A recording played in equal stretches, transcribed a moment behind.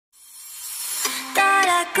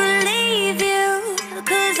I could leave you,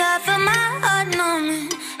 'cause I feel my heart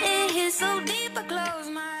numbing. It hits so deep, I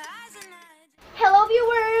close my eyes and Hello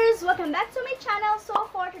viewers! Welcome back to my channel. So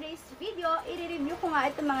for today's video, i-review ko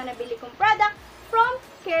nga itong mga nabili kong product from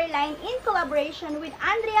Careline in collaboration with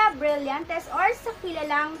Andrea Brillantes or sa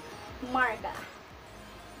kilalang Marga.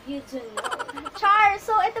 You do know. Char!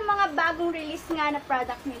 So, itong mga bagong release nga na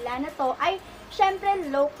product nila na to ay syempre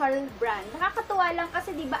local brand. Nakakatuwa lang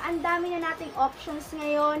kasi diba ang dami na nating options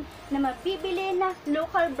ngayon na mabibili na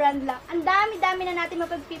local brand lang. Ang dami-dami na natin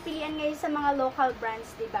mapagpipilian ngayon sa mga local brands,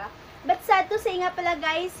 diba? But sad to say nga pala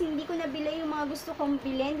guys, hindi ko nabili yung mga gusto kong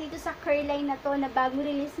bilhin dito sa Careline na to na bagong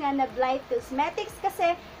release nga na Blythe Cosmetics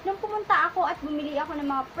kasi nung pumunta ako at bumili ako ng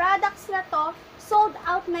mga products na to, sold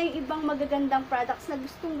out na yung ibang magagandang products na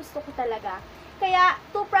gustong-gusto ko talaga. Kaya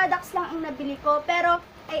 2 products lang ang nabili ko pero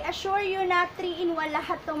I assure you na 3-in-1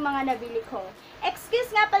 lahat ng mga nabili ko. Excuse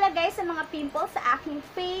nga pala guys sa mga pimples sa aking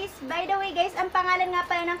face. By the way guys, ang pangalan nga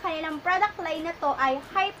pala ng kanilang product line na to ay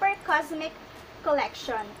Hyper Cosmic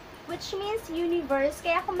Collection, which means universe.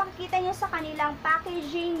 Kaya kung makikita nyo sa kanilang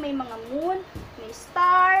packaging, may mga moon, may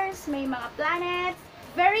stars, may mga planets.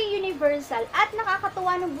 Very universal. At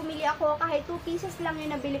nakakatuwa nung bumili ako, kahit 2 pieces lang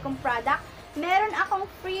yung nabili kong product, meron akong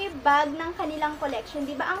free bag ng kanilang collection.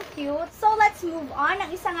 Diba ang cute? So let's move on.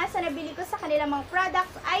 Ang isa nga sa nabili ko sa kanilang mga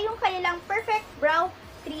products ay yung kanilang Perfect Brow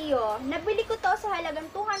Trio. Nabili ko to sa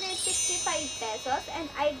halagang 265 pesos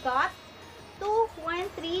and I got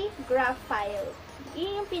 213 graphite.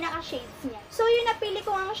 Yun yung pinaka-shades niya. So, yung napili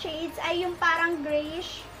ko ang shades ay yung parang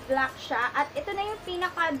grayish black siya. At ito na yung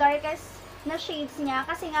pinaka-darkest na shades niya.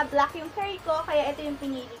 Kasi nga black yung carry ko, kaya ito yung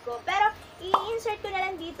pinili ko. Pero, i-insert ko na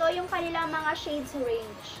lang dito yung kanilang mga shades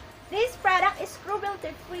range. This product is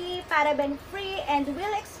cruelty-free, paraben-free, and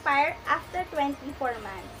will expire after 24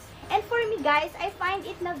 months. And for me guys, I find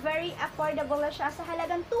it na very affordable na siya. Sa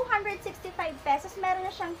halagang 265 pesos, meron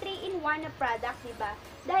na siyang 3-in-1 na product, diba?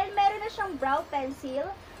 Dahil meron na siyang brow pencil,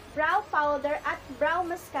 brow powder, at brow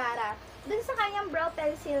mascara. Dun sa kanyang brow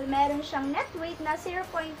pencil, meron siyang net weight na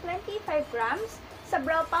 0.25 grams. Sa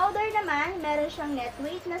brow powder naman, meron siyang net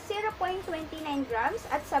weight na 0.29 grams.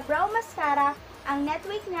 At sa brow mascara, ang net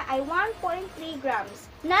weight niya ay 1.3 grams.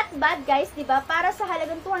 Not bad guys, diba? Para sa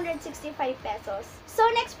halagang 265 pesos. So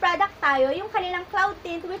next product tayo, yung kanilang cloud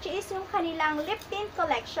tint, which is yung kanilang lip tint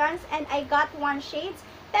collections. And I got 1 shades.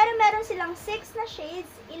 Pero meron silang 6 na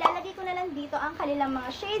shades. Ilalagay ko na lang dito ang kanilang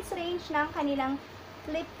mga shades range ng kanilang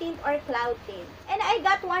lip tint or cloud tint. And I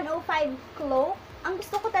got 105 cloak. Ang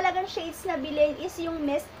gusto ko talagang shades na bilhin is yung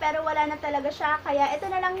mist, pero wala na talaga siya. Kaya ito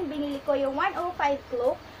na lang yung binili ko, yung 105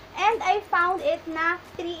 cloak. And I found it na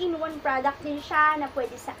 3-in-1 product din siya na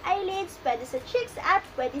pwede sa eyelids, pwede sa cheeks, at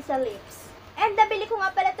pwede sa lips. And nabili ko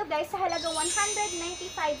nga pala to guys sa halagang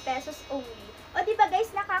 195 pesos only. O diba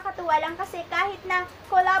guys, nakakatuwa lang kasi kahit na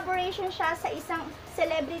collaboration siya sa isang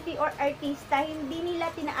celebrity or artista, hindi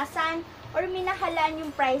nila tinaasan or minahalan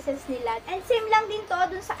yung prices nila. And same lang din to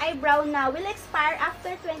dun sa eyebrow na will expire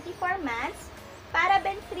after 24 months.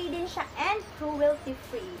 Paraben-free din siya and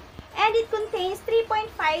cruelty-free. And it contains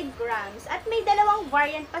 3.5 grams. At may dalawang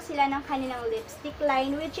variant pa sila ng kanilang lipstick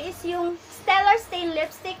line, which is yung Stellar Stain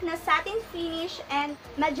Lipstick na satin finish and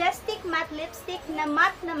Majestic Matte Lipstick na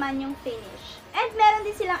matte naman yung finish. And meron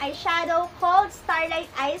din silang eyeshadow called Starlight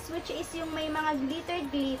Eyes, which is yung may mga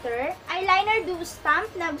glitter. Eyeliner Duo Stamp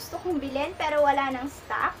na gusto kong bilhin pero wala ng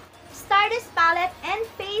stock. Stardust Palette and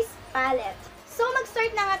Face Palette. So,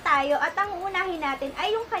 mag-start na nga tayo at ang uunahin natin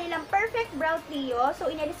ay yung kanilang Perfect Brow Trio. So,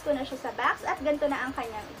 inalis ko na siya sa box at ganito na ang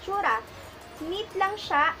kanyang itsura. Neat lang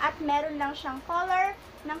siya at meron lang siyang color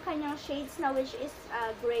ng kanyang shades na which is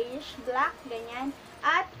grayish black, ganyan.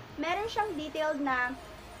 At meron siyang detailed na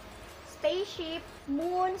spaceship,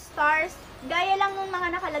 moon, stars, gaya lang ng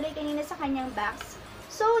mga nakalagay kanina sa kanyang box.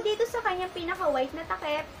 So, dito sa kanyang pinaka-white na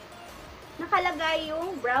takip, nakalagay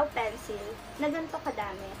yung brow pencil na ganito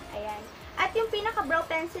kadami. Ayan. At yung pinaka-brow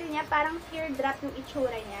pencil niya, parang teardrop yung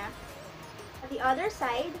itsura niya. At the other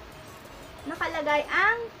side, nakalagay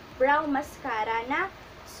ang brow mascara na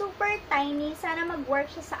super tiny. Sana mag-work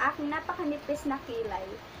siya sa aking napakanipis na kilay.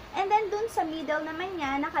 And then, dun sa middle naman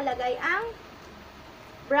niya, nakalagay ang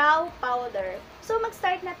brow powder. So,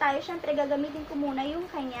 mag-start na tayo. Siyempre, gagamitin ko muna yung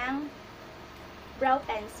kanyang brow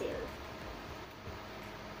pencil.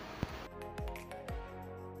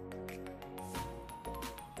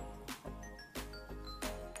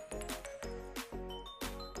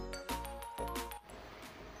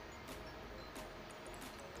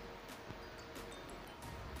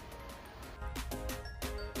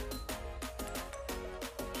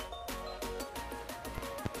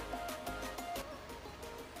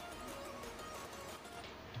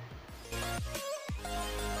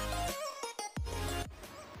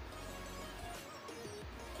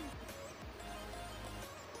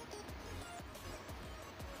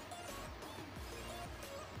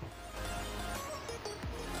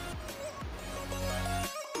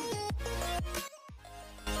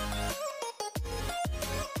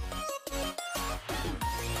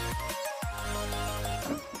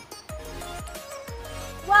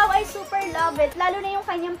 I super love it. Lalo na yung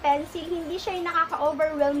kanyang pencil, hindi siya yung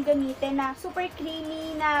nakaka-overwhelm gamitin na super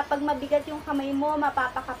creamy na pag mabigat yung kamay mo,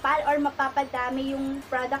 mapapakapal or mapapadami yung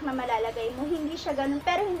product na malalagay mo. Hindi siya ganun.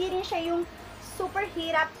 Pero hindi rin siya yung super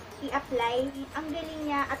hirap i-apply. Ang galing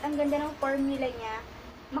niya at ang ganda ng formula niya.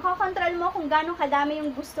 Makakontrol mo kung gano'ng kadami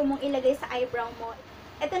yung gusto mong ilagay sa eyebrow mo.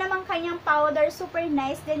 Ito naman kanyang powder, super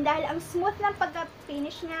nice din dahil ang smooth ng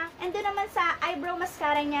pagka-finish niya. And doon naman sa eyebrow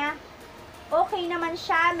mascara niya, okay naman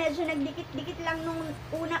siya. Medyo nagdikit-dikit lang nung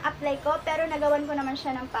unang apply ko, pero nagawan ko naman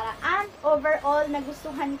siya ng paraan. Overall,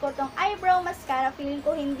 nagustuhan ko tong eyebrow mascara. Feeling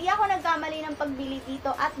ko hindi ako nagkamali ng pagbili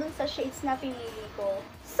dito at dun sa shades na pinili ko.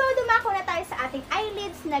 So, dumako na tayo sa ating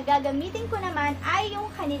eyelids na gagamitin ko naman ay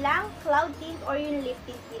yung kanilang cloud tint or yung lip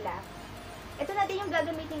tint nila. Ito na din yung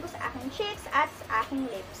gagamitin ko sa aking cheeks at sa aking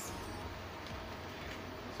lips.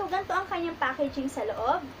 So, ganito ang kanyang packaging sa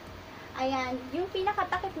loob. Ayan, yung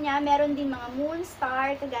pinakatakip niya, meron din mga moon,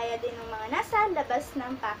 star, kagaya din ng mga nasa labas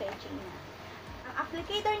ng packaging niya. Ang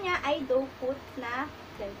applicator niya ay doe foot na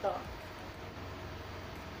ganito.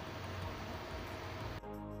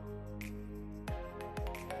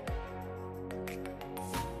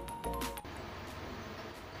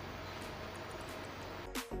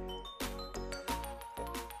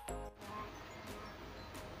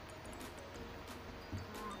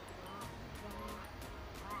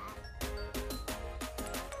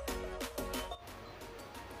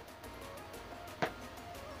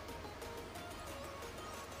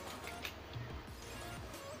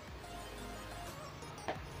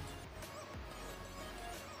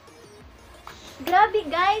 Grabe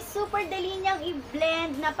guys, super dali niyang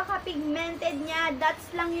i-blend, napaka-pigmented niya, dots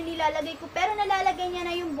lang yung nilalagay ko, pero nalalagay niya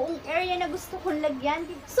na yung buong area na gusto kong lagyan.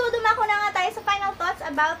 So, dumako na nga tayo sa final thoughts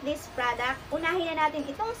about this product. Unahin na natin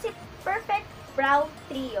itong si Perfect Brow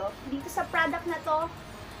Trio. Dito sa product na to,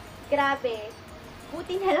 grabe,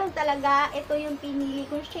 buti na lang talaga ito yung pinili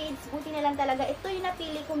kong shades, buti na lang talaga ito yung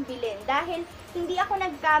napili kong bilhin. Dahil hindi ako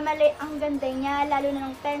nagkamali, ang ganda niya, lalo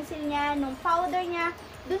na ng pencil niya, nung powder niya.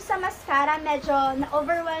 Dun sa mascara, medyo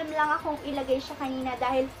na-overwhelm lang akong ilagay siya kanina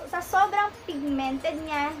dahil sa sobrang pigmented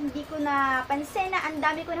niya, hindi ko napansin na ang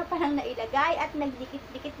dami ko na parang nailagay at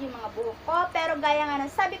nagdikit-dikit yung mga buhok ko. Pero gaya nga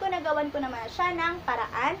ng sabi ko, nagawan ko naman siya ng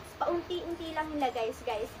paraan. Paunti-unti lang nilagay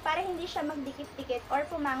guys, para hindi siya magdikit-dikit or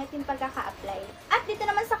pumangit yung pagkaka-apply. At dito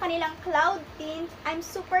naman sa kanilang cloud tint, I'm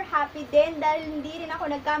super happy din dahil hindi rin ako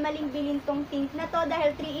nagkamaling bilhin tong tint na to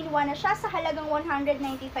dahil 3-in-1 na siya sa halagang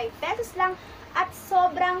 195 pesos lang. At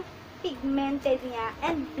sobrang pigmented niya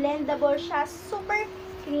and blendable siya, super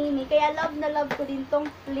creamy. Kaya love na love ko din tong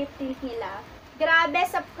lip tint nila. Grabe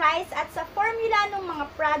sa price at sa formula ng mga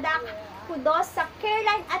product. Kudos sa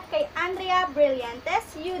Careline at kay Andrea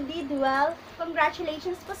Brillantes. You did well.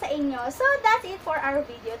 Congratulations po sa inyo. So that's it for our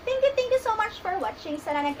video. Thank you so much for watching.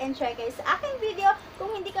 Sana nag-enjoy kayo sa aking video.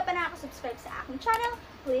 Kung hindi ka pa nakaka-subscribe sa aking channel,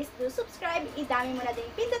 please do subscribe. Idami mo na din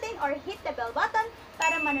pindutin or hit the bell button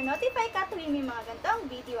para manonotify ka tuwing may mga gantong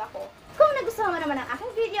video ako. Kung nagustuhan mo naman ang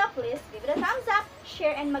aking video, please give it a thumbs up,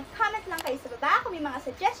 share, and mag-comment lang kayo sa baba kung may mga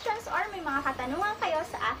suggestions or may mga katanungan kayo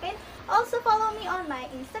sa akin. Also, follow me on my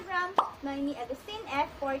Instagram,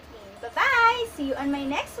 Agustin-F14. Bye-bye! See you on my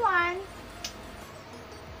next one!